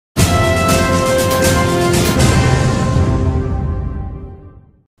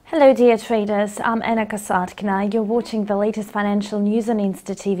Hello dear traders, I'm Anna Kasatkina. You're watching the latest financial news on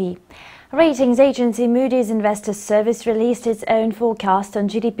Insta TV. Ratings agency Moody's Investors Service released its own forecast on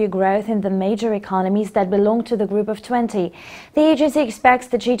GDP growth in the major economies that belong to the Group of 20. The agency expects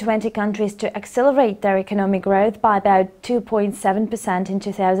the G20 countries to accelerate their economic growth by about 2.7% in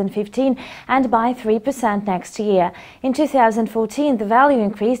 2015 and by 3% next year. In 2014, the value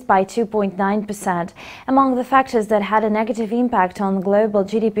increased by 2.9%. Among the factors that had a negative impact on global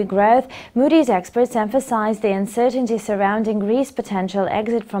GDP growth, Moody's experts emphasized the uncertainty surrounding Greece's potential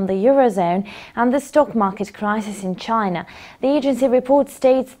exit from the Eurozone and the stock market crisis in China. The agency report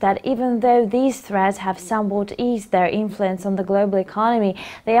states that even though these threats have somewhat eased their influence on the global economy,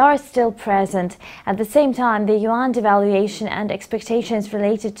 they are still present. At the same time, the yuan devaluation and expectations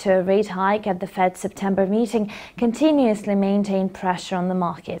related to a rate hike at the Fed's September meeting continuously maintain pressure on the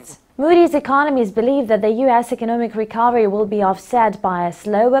markets. Moody's economists believe that the U.S. economic recovery will be offset by a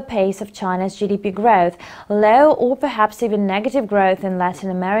slower pace of China's GDP growth, low or perhaps even negative growth in Latin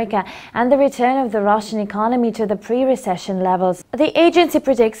America, and the return of the Russian economy to the pre-recession levels. The agency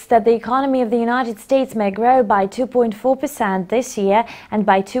predicts that the economy of the United States may grow by 2.4% this year and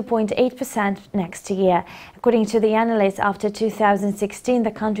by 2.8% next year. According to the analysts, after 2016,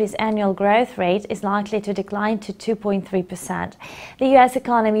 the country's annual growth rate is likely to decline to 2.3%. The U.S.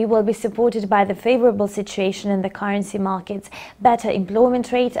 economy will be supported by the favorable situation in the currency markets, better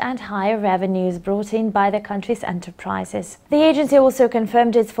employment rate and higher revenues brought in by the country's enterprises. The agency also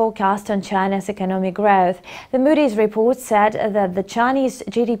confirmed its forecast on China's economic growth. The Moody's report said that the Chinese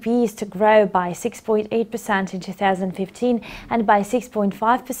GDP is to grow by 6.8% in 2015 and by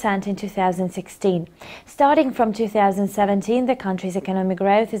 6.5% in 2016. Starting from 2017, the country's economic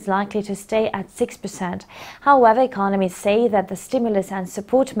growth is likely to stay at 6%. However, economists say that the stimulus and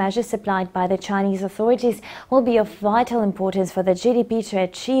support measures supplied by the Chinese authorities will be of vital importance for the GDP to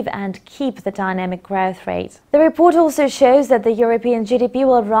achieve and keep the dynamic growth rate. The report also shows that the European GDP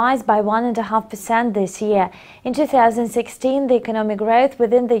will rise by 1.5% this year. In 2016, the economic growth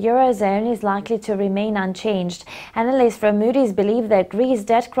within the Eurozone is likely to remain unchanged. Analysts from Moody's believe that Greece's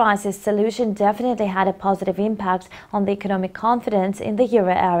debt crisis solution definitely had a positive impact on the economic confidence in the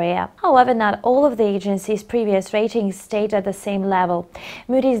euro area. However, not all of the agency's previous ratings stayed at the same level.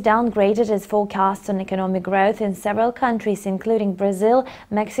 Moody's downgraded its forecasts on economic growth in several countries, including Brazil,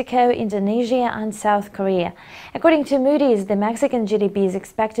 Mexico, Indonesia and South Korea. According to Moody's, the Mexican GDP is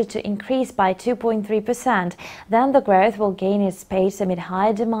expected to increase by 2.3%. Then the growth will gain its pace amid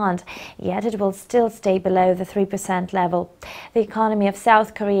higher demand, yet it will still stay below the 3% level. The economy of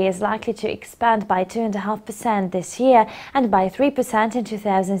South Korea is likely to expand by 2.5% this year and by 3% in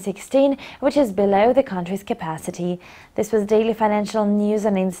 2016, which is below the country's capacity. This was Daily Financial News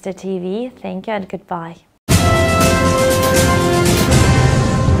on Insta TV. Thank you and goodbye.